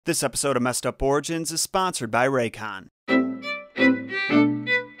This episode of Messed Up Origins is sponsored by Raycon.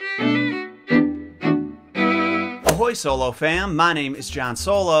 Ahoy Solo fam, my name is John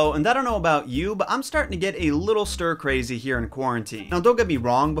Solo, and I don't know about you, but I'm starting to get a little stir crazy here in quarantine. Now don't get me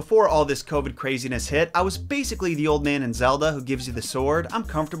wrong, before all this COVID craziness hit, I was basically the old man in Zelda who gives you the sword. I'm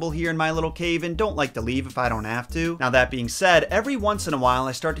comfortable here in my little cave and don't like to leave if I don't have to. Now that being said, every once in a while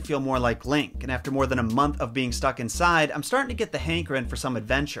I start to feel more like Link, and after more than a month of being stuck inside, I'm starting to get the hankering for some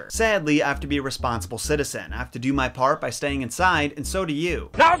adventure. Sadly, I have to be a responsible citizen. I have to do my part by staying inside, and so do you.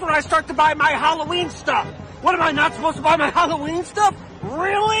 Now's when I start to buy my Halloween stuff! What am I not supposed to buy my Halloween stuff?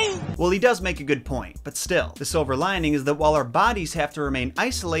 Really? Well, he does make a good point, but still, the silver lining is that while our bodies have to remain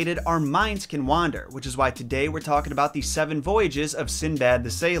isolated, our minds can wander, which is why today we're talking about the 7 voyages of Sinbad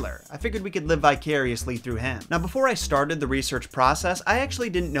the Sailor. I figured we could live vicariously through him. Now, before I started the research process, I actually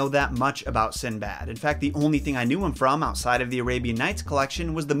didn't know that much about Sinbad. In fact, the only thing I knew him from outside of the Arabian Nights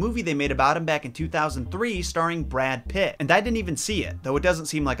collection was the movie they made about him back in 2003 starring Brad Pitt, and I didn't even see it, though it doesn't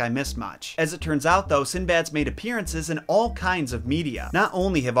seem like I missed much. As it turns out though, Sinbad's made appearances in all kinds of media. Not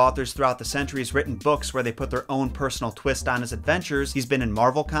only have authors throughout the centuries written books where they put their own personal twist on his adventures, he's been in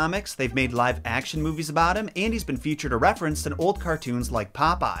Marvel Comics, they've made live action movies about him, and he's been featured or referenced in old cartoons like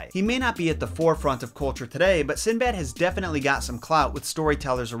Popeye. He may not be at the forefront of culture today, but Sinbad has definitely got some clout with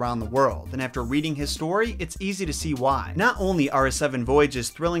storytellers around the world, and after reading his story, it's easy to see why. Not only are his 7 voyages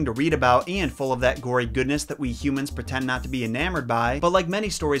thrilling to read about and full of that gory goodness that we humans pretend not to be enamored by, but like many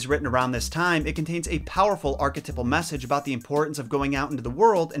stories written around this time, it contains a powerful archetypal message about the importance of going out into the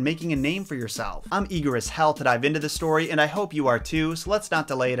world and making a name for yourself. I'm eager as hell to dive into the story, and I hope you are too, so let's not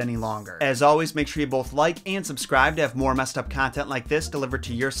delay it any longer. As always, make sure you both like and subscribe to have more messed up content like this delivered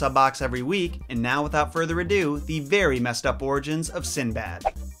to your sub box every week, and now without further ado, the very messed up origins of Sinbad.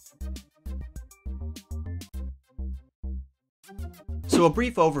 So a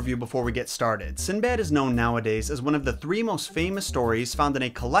brief overview before we get started. Sinbad is known nowadays as one of the 3 most famous stories found in a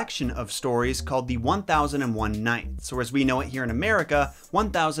collection of stories called the 1001 Nights, or as we know it here in America,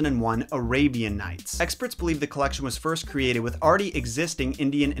 1001 Arabian Nights. Experts believe the collection was first created with already existing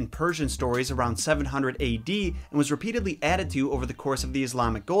Indian and Persian stories around 700 AD and was repeatedly added to over the course of the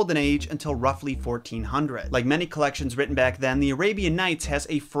Islamic Golden Age until roughly 1400. Like many collections written back then, the Arabian Nights has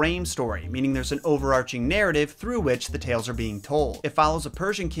a frame story, meaning there's an overarching narrative through which the tales are being told. It follows a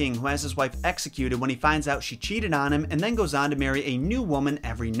Persian king who has his wife executed when he finds out she cheated on him and then goes on to marry a new woman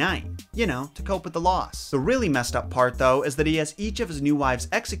every night. You know, to cope with the loss. The really messed up part though is that he has each of his new wives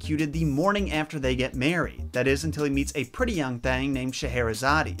executed the morning after they get married. That is, until he meets a pretty young thing named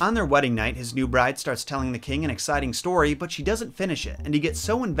Scheherazade. On their wedding night, his new bride starts telling the king an exciting story, but she doesn't finish it, and he gets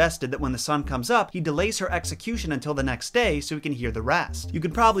so invested that when the sun comes up, he delays her execution until the next day so he can hear the rest. You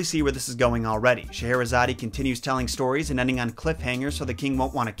can probably see where this is going already. Scheherazade continues telling stories and ending on cliffhangers so the king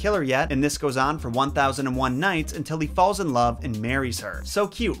won't want to kill her yet, and this goes on for 1001 nights until he falls in love and marries her. So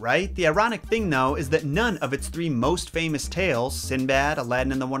cute, right? The ironic thing though is that none of its 3 most famous tales, Sinbad,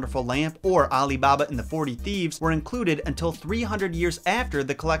 Aladdin and the Wonderful Lamp, or Ali Baba and the 40 Thieves, were included until 300 years after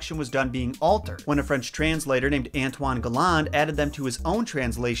the collection was done being altered, when a French translator named Antoine Galland added them to his own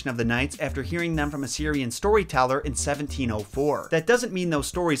translation of the Nights after hearing them from a Syrian storyteller in 1704. That doesn't mean those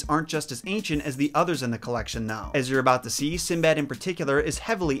stories aren't just as ancient as the others in the collection though. As you're about to see, Sinbad in particular is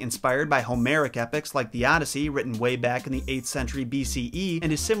heavily inspired by Homeric epics like the Odyssey, written way back in the 8th century BCE,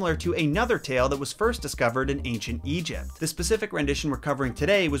 and is similar to another tale that was first discovered in ancient Egypt. The specific rendition we're covering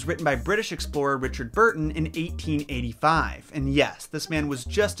today was written by British explorer Richard Burton in 1885, and yes, this man was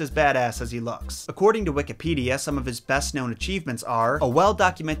just as badass as he looks. According to Wikipedia, some of his best known achievements are a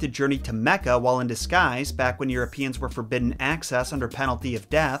well-documented journey to Mecca while in disguise, back when Europeans were forbidden access under penalty of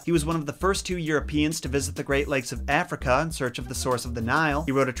death. He was one of the first 2 Europeans to visit the Great Lakes of Africa in search of the source of the Nile.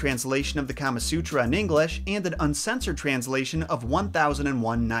 He wrote a translation of the Kama Sutra in English and an uncensored translation of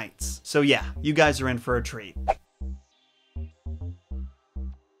 1001 Nights. So yeah, you guys are in for a treat.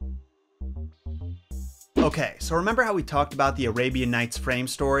 Okay, so remember how we talked about the Arabian Nights frame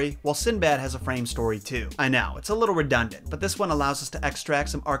story? Well, Sinbad has a frame story too. I know, it's a little redundant, but this one allows us to extract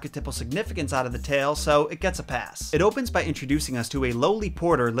some archetypal significance out of the tale, so it gets a pass. It opens by introducing us to a lowly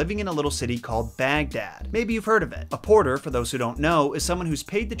porter living in a little city called Baghdad. Maybe you've heard of it. A porter, for those who don't know, is someone who's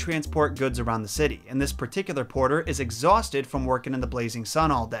paid to transport goods around the city, and this particular porter is exhausted from working in the blazing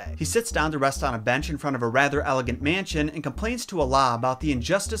sun all day. He sits down to rest on a bench in front of a rather elegant mansion and complains to Allah about the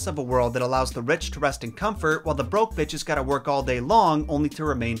injustice of a world that allows the rich to rest in comfort comfort, while the broke bitches gotta work all day long only to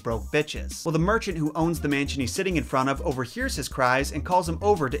remain broke bitches. Well, the merchant who owns the mansion he's sitting in front of overhears his cries and calls him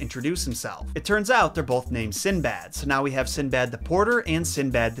over to introduce himself. It turns out they're both named Sinbad, so now we have Sinbad the porter and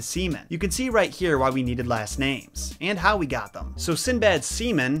Sinbad the seaman. You can see right here why we needed last names, and how we got them. So Sinbad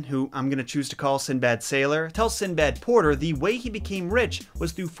seaman, who I'm gonna choose to call Sinbad sailor, tells Sinbad porter the way he became rich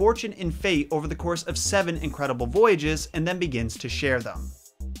was through fortune and fate over the course of 7 incredible voyages, and then begins to share them.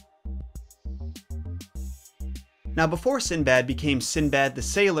 Now, before Sinbad became Sinbad the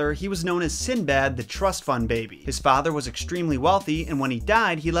Sailor, he was known as Sinbad the Trust Fund Baby. His father was extremely wealthy, and when he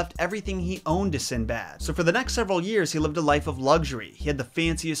died, he left everything he owned to Sinbad. So for the next several years, he lived a life of luxury. He had the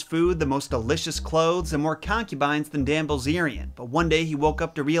fanciest food, the most delicious clothes, and more concubines than Dan Bilzerian. But one day, he woke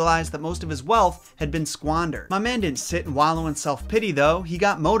up to realize that most of his wealth had been squandered. My man didn't sit and wallow in self-pity, though. He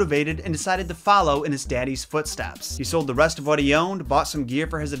got motivated and decided to follow in his daddy's footsteps. He sold the rest of what he owned, bought some gear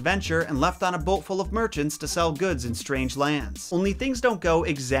for his adventure, and left on a boat full of merchants to sell goods in strange lands. Only things don't go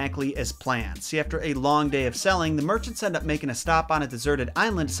exactly as planned. See, after a long day of selling, the merchants end up making a stop on a deserted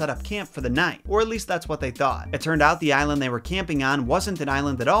island to set up camp for the night, or at least that's what they thought. It turned out the island they were camping on wasn't an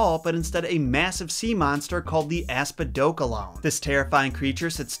island at all, but instead a massive sea monster called the Aspidokalone. This terrifying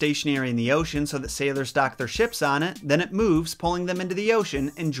creature sits stationary in the ocean so that sailors dock their ships on it, then it moves, pulling them into the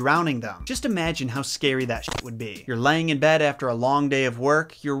ocean and drowning them. Just imagine how scary that shit would be. You're laying in bed after a long day of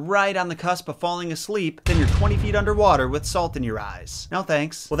work, you're right on the cusp of falling asleep, then you're 20 feet underwater with salt in your eyes. No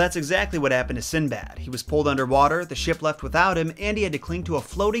thanks. Well, that's exactly what happened to Sinbad. He was pulled underwater, the ship left without him, and he had to cling to a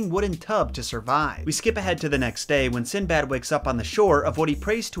floating wooden tub to survive. We skip ahead to the next day when Sinbad wakes up on the shore of what he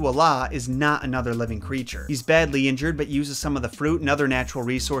prays to Allah is not another living creature. He's badly injured but uses some of the fruit and other natural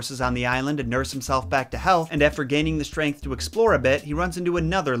resources on the island to nurse himself back to health, and after gaining the strength to explore a bit, he runs into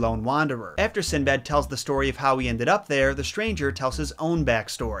another lone wanderer. After Sinbad tells the story of how he ended up there, the stranger tells his own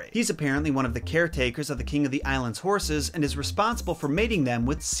backstory. He's apparently one of the caretakers of the king of the island's horses and is responsible for mating them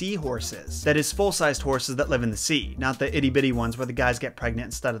with seahorses. That is, full-sized horses that live in the sea, not the itty-bitty ones where the guys get pregnant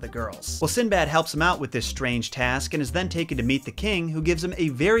instead of the girls. Well, Sinbad helps him out with this strange task and is then taken to meet the king, who gives him a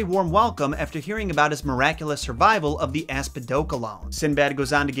very warm welcome after hearing about his miraculous survival of the Aspidokalone. Sinbad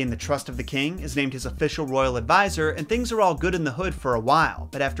goes on to gain the trust of the king, is named his official royal advisor, and things are all good in the hood for a while,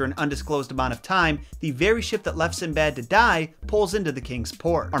 but after an undisclosed amount of time, the very ship that left Sinbad to die pulls into the king's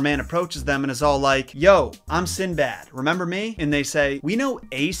port. Our man approaches them and is all like, "Yo, I'm Sinbad. Remember me?" And they say, "We know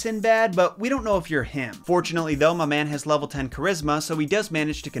a Sinbad, but we don't know if you're him." Fortunately though, my man has level 10 charisma, so he does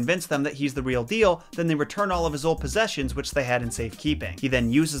manage to convince them that he's the real deal. Then they return all of his old possessions which they had in safekeeping. He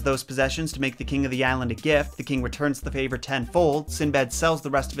then uses those possessions to make the king of the island a gift. The king returns the favor tenfold. Sinbad sells the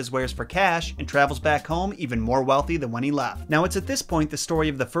rest of his wares for cash and travels back home even more wealthy than when he left. Now it's at this point the story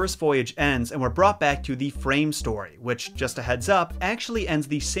of the first voyage ends, and we're brought back to the frame story, which, just a heads up, actually ends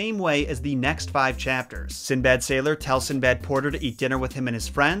the same way as the next 5 chapters. Sinbad Sailor tells Sinbad Porter to eat dinner with him and his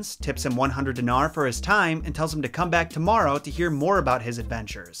friends, tips him 100 dinar for his time, and tells him to come back tomorrow to hear more about his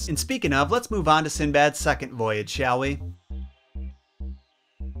adventures. And speaking of, let's move on to Sinbad's second voyage, shall we?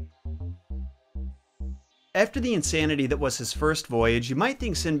 After the insanity that was his first voyage, you might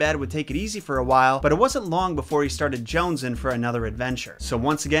think Sinbad would take it easy for a while, but it wasn't long before he started jonesing for another adventure. So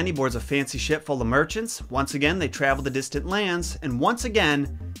once again, he boards a fancy ship full of merchants, once again they travel to distant lands, and once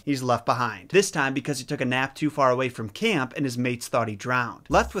again, he's left behind. This time because he took a nap too far away from camp and his mates thought he drowned.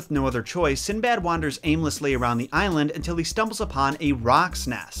 Left with no other choice, Sinbad wanders aimlessly around the island until he stumbles upon a roc's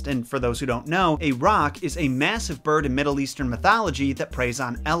nest. And for those who don't know, a roc is a massive bird in Middle Eastern mythology that preys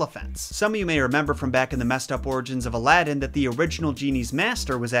on elephants. Some of you may remember from back in the messed up origins of Aladdin that the original genie's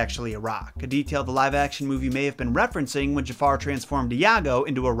master was actually a roc, a detail the live action movie may have been referencing when Jafar transformed Iago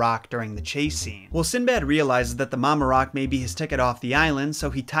into a roc during the chase scene. Well, Sinbad realizes that the mama roc may be his ticket off the island,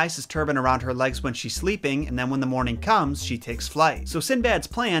 so he ties his turban around her legs when she's sleeping, and then when the morning comes, she takes flight. So Sinbad's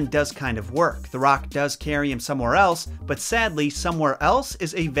plan does kind of work. The roc does carry him somewhere else, but sadly, somewhere else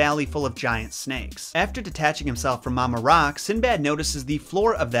is a valley full of giant snakes. After detaching himself from Mama Roc, Sinbad notices the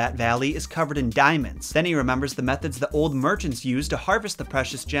floor of that valley is covered in diamonds. Then he remembers the methods that old merchants used to harvest the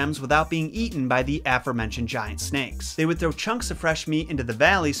precious gems without being eaten by the aforementioned giant snakes. They would throw chunks of fresh meat into the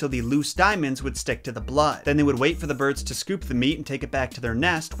valley so the loose diamonds would stick to the blood. Then they would wait for the birds to scoop the meat and take it back to their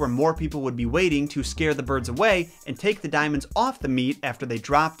nest, where more people would be waiting to scare the birds away and take the diamonds off the meat after they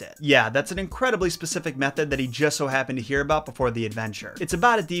dropped it. Yeah, that's an incredibly specific method that he just so happened to hear about before the adventure. It's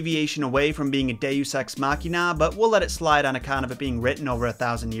about a deviation away from being a deus ex machina, but we'll let it slide on account of it being written over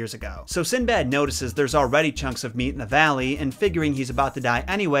 1,000 years ago. So Sinbad notices there's already chunks of meat in the valley, and figuring he's about to die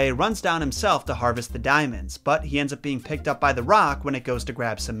anyway, runs down himself to harvest the diamonds, but he ends up being picked up by the rock when it goes to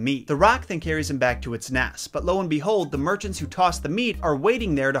grab some meat. The rock then carries him back to its nest, but lo and behold, the merchants who tossed the meat are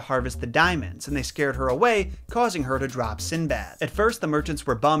waiting there to harvest the diamonds, and they scared her away, causing her to drop Sinbad. At first, the merchants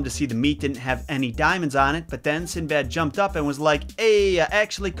were bummed to see the meat didn't have any diamonds on it, but then Sinbad jumped up and was like, "Hey, I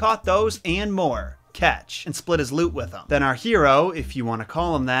actually caught those and more. Catch," and split his loot with them. Then our hero, if you want to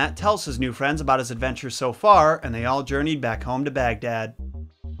call him that, tells his new friends about his adventures so far, and they all journeyed back home to Baghdad.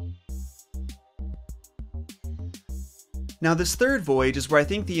 Now this third voyage is where I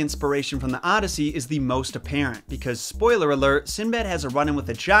think the inspiration from the Odyssey is the most apparent, because, spoiler alert, Sinbad has a run-in with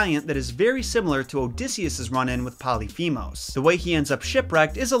a giant that is very similar to Odysseus' run-in with Polyphemus. The way he ends up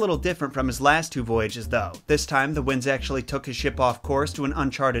shipwrecked is a little different from his last two voyages though. This time the winds actually took his ship off course to an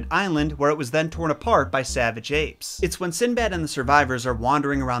uncharted island where it was then torn apart by savage apes. It's when Sinbad and the survivors are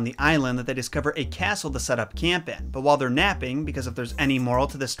wandering around the island that they discover a castle to set up camp in, but while they're napping, because if there's any moral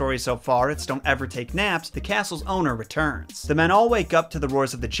to the story so far it's don't ever take naps, the castle's owner returns. The men all wake up to the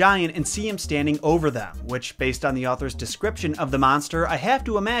roars of the giant and see him standing over them, which, based on the author's description of the monster, I have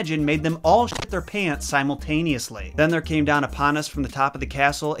to imagine made them all shit their pants simultaneously. Then there came down upon us from the top of the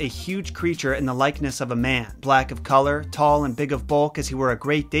castle a huge creature in the likeness of a man, black of color, tall and big of bulk as he were a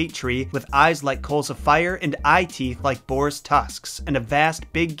great date tree, with eyes like coals of fire and eye teeth like boar's tusks, and a vast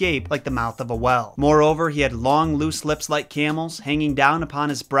big gape like the mouth of a well. Moreover, he had long loose lips like camels, hanging down upon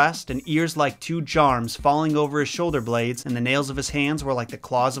his breast, and ears like two jarms falling over his shoulder blades, and the nails of his hands were like the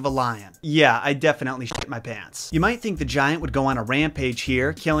claws of a lion. Yeah, I definitely shit my pants. You might think the giant would go on a rampage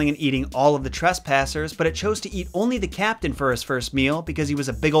here, killing and eating all of the trespassers, but it chose to eat only the captain for his first meal because he was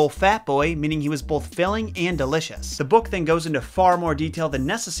a big old fat boy, meaning he was both filling and delicious. The book then goes into far more detail than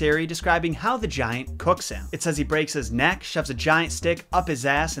necessary, describing how the giant cooks him. It says he breaks his neck, shoves a giant stick up his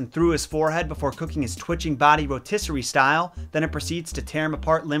ass and through his forehead before cooking his twitching body rotisserie style, then it proceeds to tear him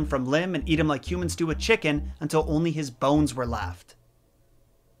apart limb from limb and eat him like humans do a chicken until only his bones were left.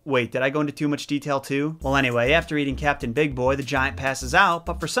 Wait, did I go into too much detail too? Well anyway, after eating Captain Big Boy, the giant passes out,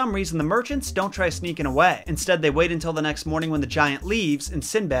 but for some reason the merchants don't try sneaking away. Instead, they wait until the next morning when the giant leaves, and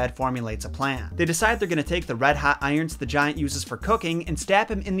Sinbad formulates a plan. They decide they're going to take the red-hot irons the giant uses for cooking and stab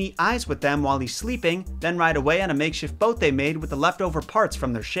him in the eyes with them while he's sleeping, then ride away on a makeshift boat they made with the leftover parts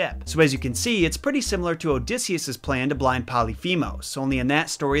from their ship. So as you can see, it's pretty similar to Odysseus' plan to blind Polyphemus, only in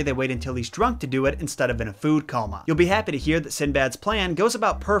that story they wait until he's drunk to do it instead of in a food coma. You'll be happy to hear that Sinbad's plan goes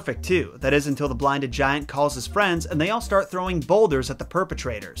about perfect too. That is until the blinded giant calls his friends and they all start throwing boulders at the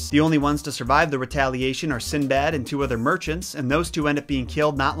perpetrators. The only ones to survive the retaliation are Sinbad and two other merchants, and those two end up being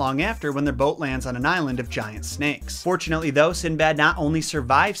killed not long after when their boat lands on an island of giant snakes. Fortunately though, Sinbad not only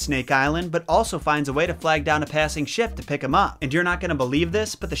survives Snake Island, but also finds a way to flag down a passing ship to pick him up. And you're not going to believe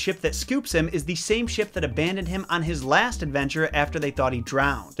this, but the ship that scoops him is the same ship that abandoned him on his last adventure after they thought he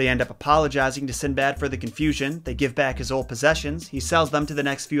drowned. They end up apologizing to Sinbad for the confusion, they give back his old possessions, he sells them to the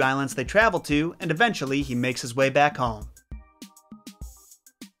next few islands they travel to, and eventually he makes his way back home.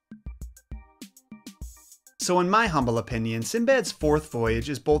 So in my humble opinion, Sinbad's fourth voyage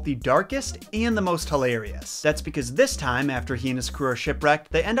is both the darkest and the most hilarious. That's because this time, after he and his crew are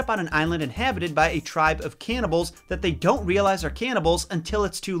shipwrecked, they end up on an island inhabited by a tribe of cannibals that they don't realize are cannibals until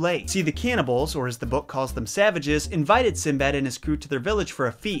it's too late. See, the cannibals, or as the book calls them, savages, invited Sinbad and his crew to their village for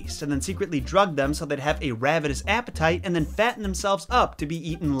a feast, and then secretly drugged them so they'd have a ravenous appetite and then fatten themselves up to be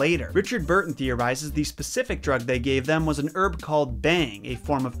eaten later. Richard Burton theorizes the specific drug they gave them was an herb called bang, a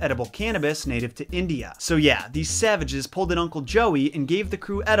form of edible cannabis native to India. So yeah, these savages pulled an Uncle Joey and gave the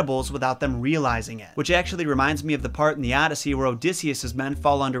crew edibles without them realizing it. Which actually reminds me of the part in the Odyssey where Odysseus' men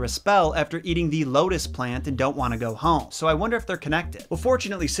fall under a spell after eating the lotus plant and don't want to go home. So I wonder if they're connected. Well,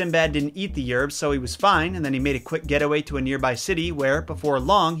 fortunately Sinbad didn't eat the herbs, so he was fine, and then he made a quick getaway to a nearby city where, before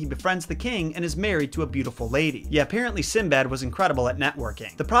long, he befriends the king and is married to a beautiful lady. Yeah, apparently Sinbad was incredible at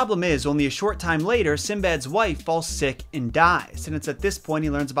networking. The problem is, only a short time later, Sinbad's wife falls sick and dies, and it's at this point he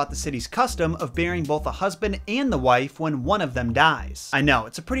learns about the city's custom of burying both a husband and the wife when one of them dies. I know,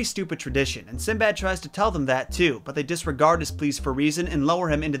 it's a pretty stupid tradition, and Sinbad tries to tell them that too, but they disregard his pleas for reason and lower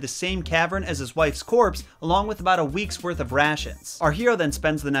him into the same cavern as his wife's corpse, along with about a week's worth of rations. Our hero then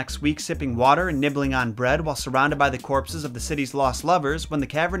spends the next week sipping water and nibbling on bread while surrounded by the corpses of the city's lost lovers when the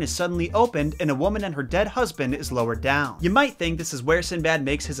cavern is suddenly opened and a woman and her dead husband is lowered down. You might think this is where Sinbad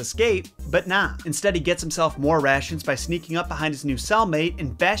makes his escape, but nah. Instead he gets himself more rations by sneaking up behind his new cellmate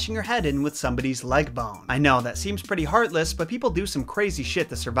and bashing her head in with somebody's leg bone. I know, that seems pretty heartless, but people do some crazy shit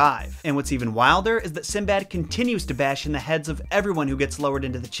to survive. And what's even wilder is that Sinbad continues to bash in the heads of everyone who gets lowered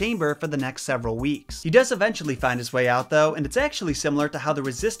into the chamber for the next several weeks. He does eventually find his way out though, and it's actually similar to how the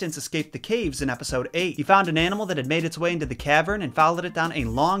Resistance escaped the caves in episode 8. He found an animal that had made its way into the cavern and followed it down a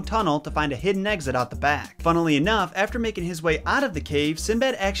long tunnel to find a hidden exit out the back. Funnily enough, after making his way out of the cave,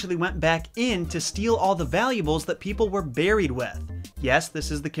 Sinbad actually went back in to steal all the valuables that people were buried with. Yes, this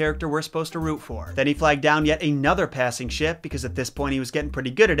is the character we're supposed to root for. Then he flagged down yet another passing ship, because at this point he was getting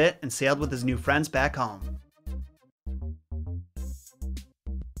pretty good at it, and sailed with his new friends back home.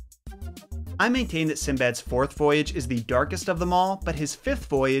 I maintain that Sinbad's fourth voyage is the darkest of them all, but his fifth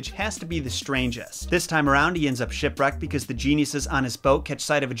voyage has to be the strangest. This time around he ends up shipwrecked because the geniuses on his boat catch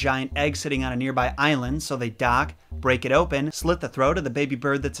sight of a giant egg sitting on a nearby island, so they dock, break it open, slit the throat of the baby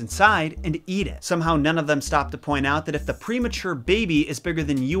bird that's inside, and eat it. Somehow none of them stop to point out that if the premature baby is bigger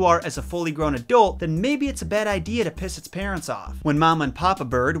than you are as a fully grown adult, then maybe it's a bad idea to piss its parents off. When Mama and Papa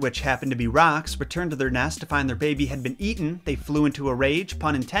Bird, which happened to be rocks, returned to their nest to find their baby had been eaten, they flew into a rage,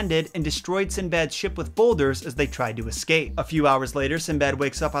 pun intended, and destroyed Sinbad's ship with boulders as they tried to escape. A few hours later, Sinbad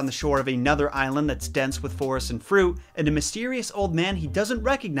wakes up on the shore of another island that's dense with forests and fruit, and a mysterious old man he doesn't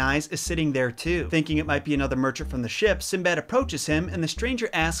recognize is sitting there too. Thinking it might be another merchant from the ship, Sinbad approaches him and the stranger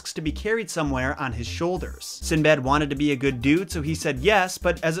asks to be carried somewhere on his shoulders. Sinbad wanted to be a good dude, so he said yes,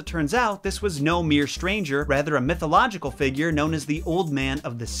 but as it turns out, this was no mere stranger, rather a mythological figure known as the Old Man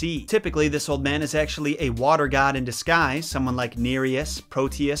of the Sea. Typically, this old man is actually a water god in disguise, someone like Nereus,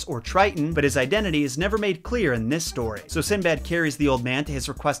 Proteus, or Triton, but his identity is never made clear in this story. So Sinbad carries the old man to his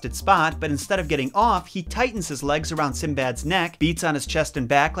requested spot, but instead of getting off, he tightens his legs around Sinbad's neck, beats on his chest and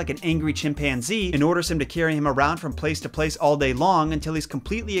back like an angry chimpanzee, and orders him to carry him around from place to place all day long until he's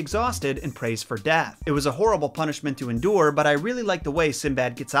completely exhausted and prays for death. It was a horrible punishment to endure, but I really like the way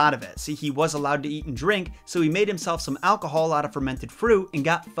Sinbad gets out of it. See, he was allowed to eat and drink, so he made himself some alcohol out of fermented fruit and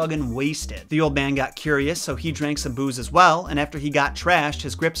got fucking wasted. The old man got curious, so he drank some booze as well, and after he got trashed,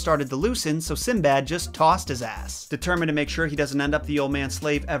 his grip started to loosen, so Sinbad just tossed his ass. Determined to make sure he doesn't end up the old man's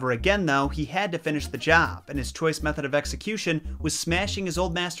slave ever again though, he had to finish the job, and his choice method of execution was smashing his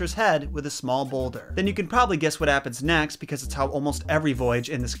old master's head with a small boulder. Then you can probably guess what happens next, because it's how almost every voyage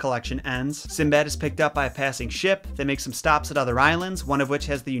in this collection ends. Sinbad is picked up by a passing ship, they make some stops at other islands, one of which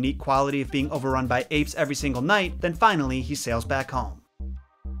has the unique quality of being overrun by apes every single night, then finally he sails back home.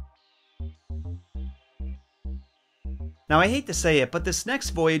 Now I hate to say it, but this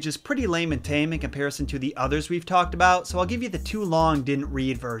next voyage is pretty lame and tame in comparison to the others we've talked about, so I'll give you the too long didn't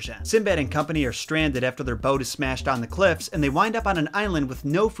read version. Sinbad and company are stranded after their boat is smashed on the cliffs, and they wind up on an island with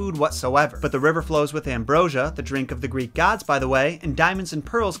no food whatsoever. But the river flows with ambrosia, the drink of the Greek gods by the way, and diamonds and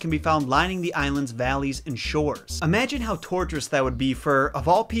pearls can be found lining the island's valleys and shores. Imagine how torturous that would be for, of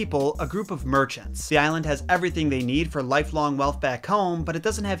all people, a group of merchants. The island has everything they need for lifelong wealth back home, but it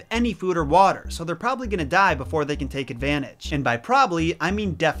doesn't have any food or water, so they're probably gonna die before they can take advantage. And by probably, I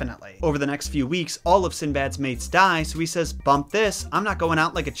mean definitely. Over the next few weeks, all of Sinbad's mates die, so he says, bump this, I'm not going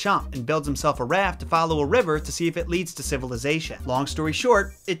out like a chump, and builds himself a raft to follow a river to see if it leads to civilization. Long story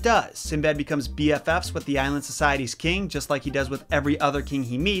short, it does. Sinbad becomes BFFs with the island society's king, just like he does with every other king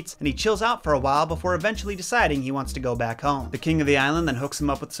he meets, and he chills out for a while before eventually deciding he wants to go back home. The king of the island then hooks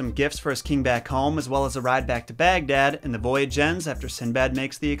him up with some gifts for his king back home, as well as a ride back to Baghdad, and the voyage ends after Sinbad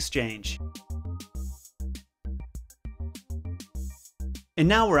makes the exchange. And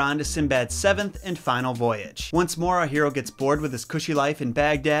now we're on to Sinbad's seventh and final voyage. Once more, our hero gets bored with his cushy life in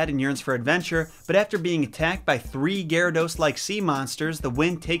Baghdad and yearns for adventure, but after being attacked by 3 Gyarados-like sea monsters, the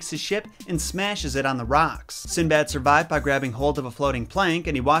wind takes his ship and smashes it on the rocks. Sinbad survived by grabbing hold of a floating plank,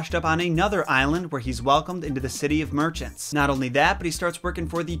 and he washed up on another island where he's welcomed into the city of merchants. Not only that, but he starts working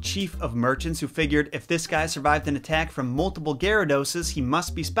for the chief of merchants, who figured if this guy survived an attack from multiple Gyaradoses, he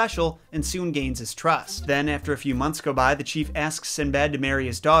must be special, and soon gains his trust. Then, after a few months go by, the chief asks Sinbad to marry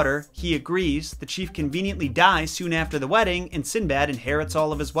his daughter. He agrees. The chief conveniently dies soon after the wedding, and Sinbad inherits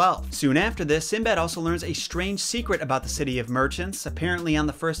all of his wealth. Soon after this, Sinbad also learns a strange secret about the city of merchants. Apparently on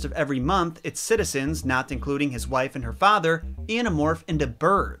the first of every month, its citizens, not including his wife and her father, anamorph into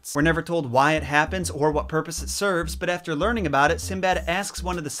birds. We're never told why it happens or what purpose it serves, but after learning about it, Sinbad asks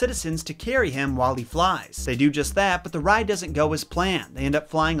one of the citizens to carry him while he flies. They do just that, but the ride doesn't go as planned. They end up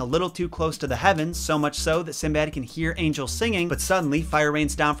flying a little too close to the heavens, so much so that Sinbad can hear angels singing, but suddenly fire fire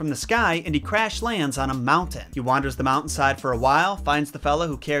rains down from the sky and he crash lands on a mountain. He wanders the mountainside for a while, finds the fella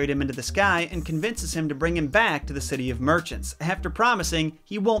who carried him into the sky, and convinces him to bring him back to the city of merchants, after promising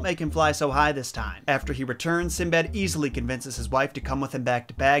he won't make him fly so high this time. After he returns, Sinbad easily convinces his wife to come with him back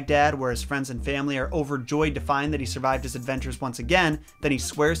to Baghdad, where his friends and family are overjoyed to find that he survived his adventures once again. Then he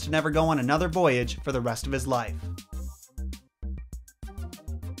swears to never go on another voyage for the rest of his life.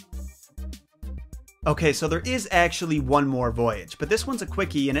 Okay, so there is actually one more voyage, but this one's a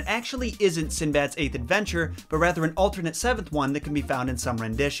quickie, and it actually isn't Sinbad's 8th adventure, but rather an alternate 7th one that can be found in some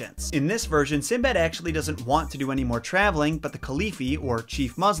renditions. In this version, Sinbad actually doesn't want to do any more traveling, but the Khalifi, or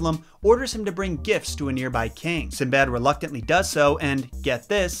chief Muslim, orders him to bring gifts to a nearby king. Sinbad reluctantly does so, and get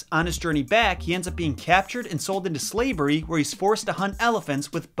this, on his journey back, he ends up being captured and sold into slavery, where he's forced to hunt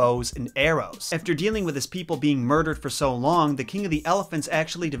elephants with bows and arrows. After dealing with his people being murdered for so long, the king of the elephants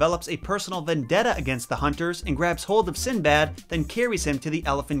actually develops a personal vendetta against the hunters and grabs hold of Sinbad, then carries him to the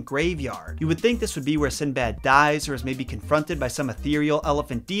elephant graveyard. You would think this would be where Sinbad dies or is maybe confronted by some ethereal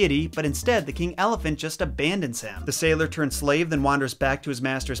elephant deity, but instead the king elephant just abandons him. The sailor turned slave then wanders back to his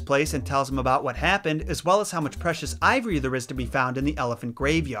master's place and tells him about what happened, as well as how much precious ivory there is to be found in the elephant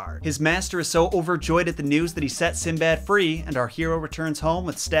graveyard. His master is so overjoyed at the news that he sets Sinbad free, and our hero returns home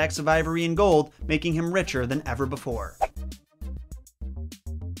with stacks of ivory and gold, making him richer than ever before.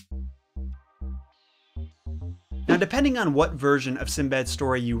 Now, depending on what version of Sinbad's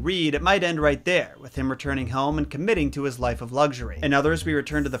story you read, it might end right there, with him returning home and committing to his life of luxury. In others, we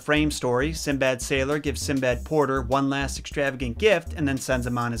return to the frame story. Sinbad sailor gives Sinbad porter one last extravagant gift and then sends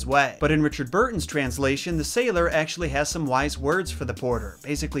him on his way. But in Richard Burton's translation, the sailor actually has some wise words for the porter,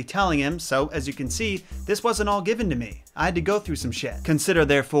 basically telling him, so as you can see, this wasn't all given to me. I had to go through some shit. Consider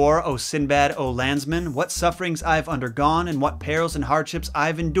therefore, O Sinbad, O landsman, what sufferings I've undergone and what perils and hardships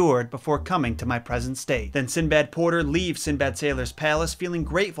I've endured before coming to my present state. Then Sinbad porter leaves Sinbad sailor's palace feeling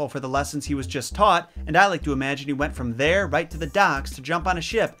grateful for the lessons he was just taught, and I like to imagine he went from there right to the docks to jump on a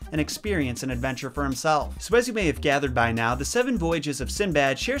ship and experience an adventure for himself. So as you may have gathered by now, the 7 voyages of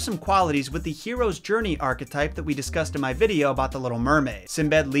Sinbad share some qualities with the hero's journey archetype that we discussed in my video about the Little Mermaid.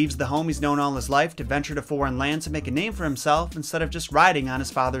 Sinbad leaves the home he's known all his life to venture to foreign lands and make a name for himself instead of just riding on his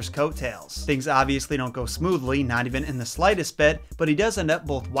father's coattails. Things obviously don't go smoothly, not even in the slightest bit, but he does end up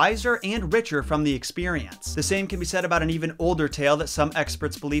both wiser and richer from the experience. The same can be said about an even older tale that some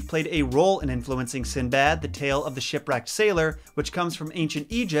experts believe played a role in influencing Sinbad, the tale of the shipwrecked sailor, which comes from ancient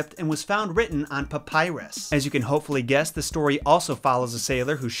Egypt and was found written on papyrus. As you can hopefully guess, the story also follows a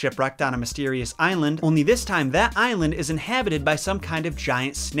sailor who's shipwrecked on a mysterious island, only this time that island is inhabited by some kind of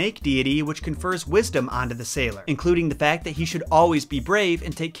giant snake deity which confers wisdom onto the sailor, including the fact that he should always be brave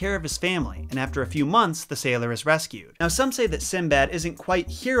and take care of his family, and after a few months, the sailor is rescued. Now, some say that Sinbad isn't quite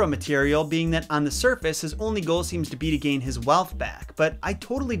hero material, being that on the surface, his only goal seems to be to gain his wealth back, but I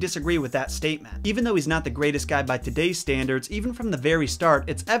totally disagree with that statement. Even though he's not the greatest guy by today's standards, even from the very start,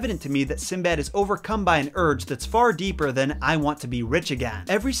 it's evident to me that Sinbad is overcome by an urge that's far deeper than I want to be rich again.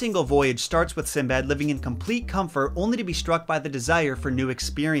 Every single voyage starts with Sinbad living in complete comfort, only to be struck by the desire for new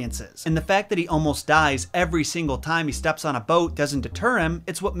experiences. And the fact that he almost dies every single time he steps on a boat doesn't deter him,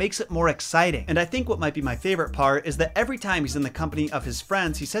 it's what makes it more exciting. And I think what might be my favorite part is that every time he's in the company of his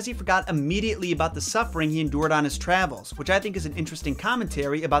friends, he says he forgot immediately about the suffering he endured on his travels, which I think is an interesting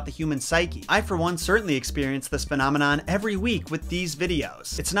commentary about the human psyche. I, for one, certainly experience this phenomenon every week with these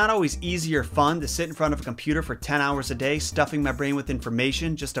videos. It's not always easy or fun to sit in front of a computer for 10 hours a day, stuffing my brain with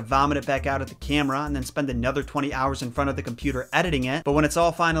information just to vomit it back out at the camera and then spend another 20 hours in front of the computer editing it. But when it's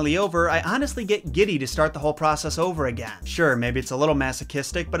all finally over, I honestly get giddy to start the whole process over again. Sure, maybe it's a little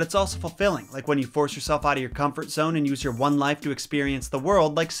masochistic, but it's also fulfilling, like when you force yourself out of your comfort zone and use your one life to experience the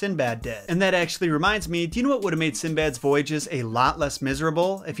world like Sinbad did. And that actually reminds me, do you know what would have made Sinbad's voyages a lot less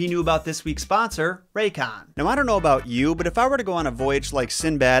miserable? If he knew about this week's sponsor, Raycon. Now, I don't know about you, but if I were to go on a voyage like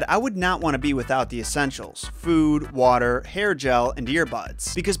Sinbad, I would not want to be without the essentials: food, water, hair gel, and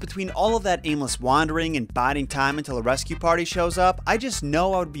earbuds. Because between all of that aimless wandering and biding time until a rescue party shows up, I just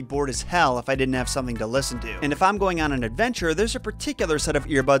know I would be bored as hell if I didn't have something to listen to. And if I'm going on an adventure, there's a particular set of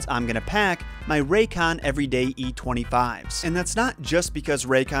earbuds I'm gonna pack, my Raycon Everyday E25s. And that's not just because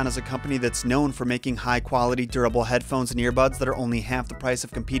Raycon is a company that's known for making high-quality, durable headphones and earbuds that are only half the price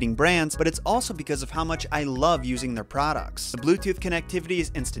of competing brands, but it's also because of how much I love using their products. The Bluetooth connectivity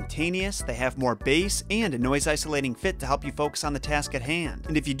is instantaneous, they have more bass, and a noise-isolating fit to help you focus on the task at hand.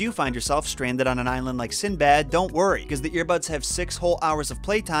 And if you do find yourself stranded on an island like Sinbad, don't worry, because the earbuds have 6 whole hours of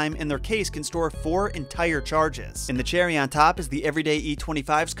playtime and their case can store 4 entire charges. And the cherry on top is the Everyday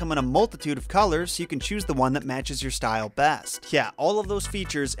E25s come in a multitude of colors, so you can choose the one that matches your style best. Yeah, all of those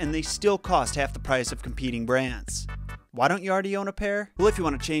features, and they still cost half the price of competing brands. Why don't you already own a pair? Well, if you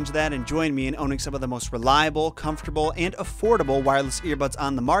want to change that and join me in owning some of the most reliable, comfortable, and affordable wireless earbuds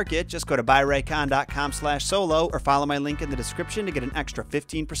on the market, just go to buyraycon.com/solo or follow my link in the description to get an extra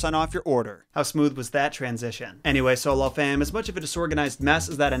 15% off your order. How smooth was that transition? Anyway, Solo fam, as much of a disorganized mess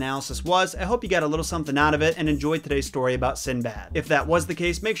as that analysis was, I hope you got a little something out of it and enjoyed today's story about Sinbad. If that was the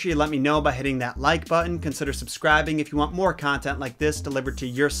case, make sure you let me know by hitting that like button, consider subscribing if you want more content like this delivered to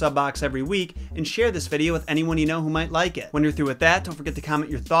your sub box every week, and share this video with anyone you know who might like it. When you're through with that, don't forget to comment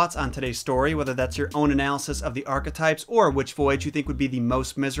your thoughts on today's story, whether that's your own analysis of the archetypes or which voyage you think would be the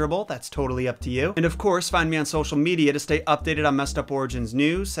most miserable. That's totally up to you. And of course, find me on social media to stay updated on Messed Up Origins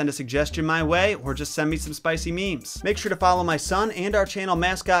news, send a suggestion my way, or just send me some spicy memes. Make sure to follow my son and our channel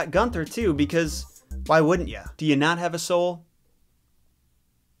mascot Gunther too, because why wouldn't you? Do you not have a soul?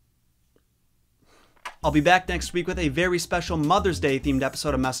 I'll be back next week with a very special Mother's Day themed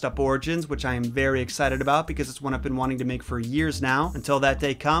episode of Messed Up Origins, which I am very excited about because it's one I've been wanting to make for years now. Until that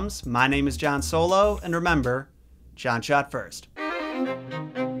day comes, my name is John Solo, and remember, John shot first.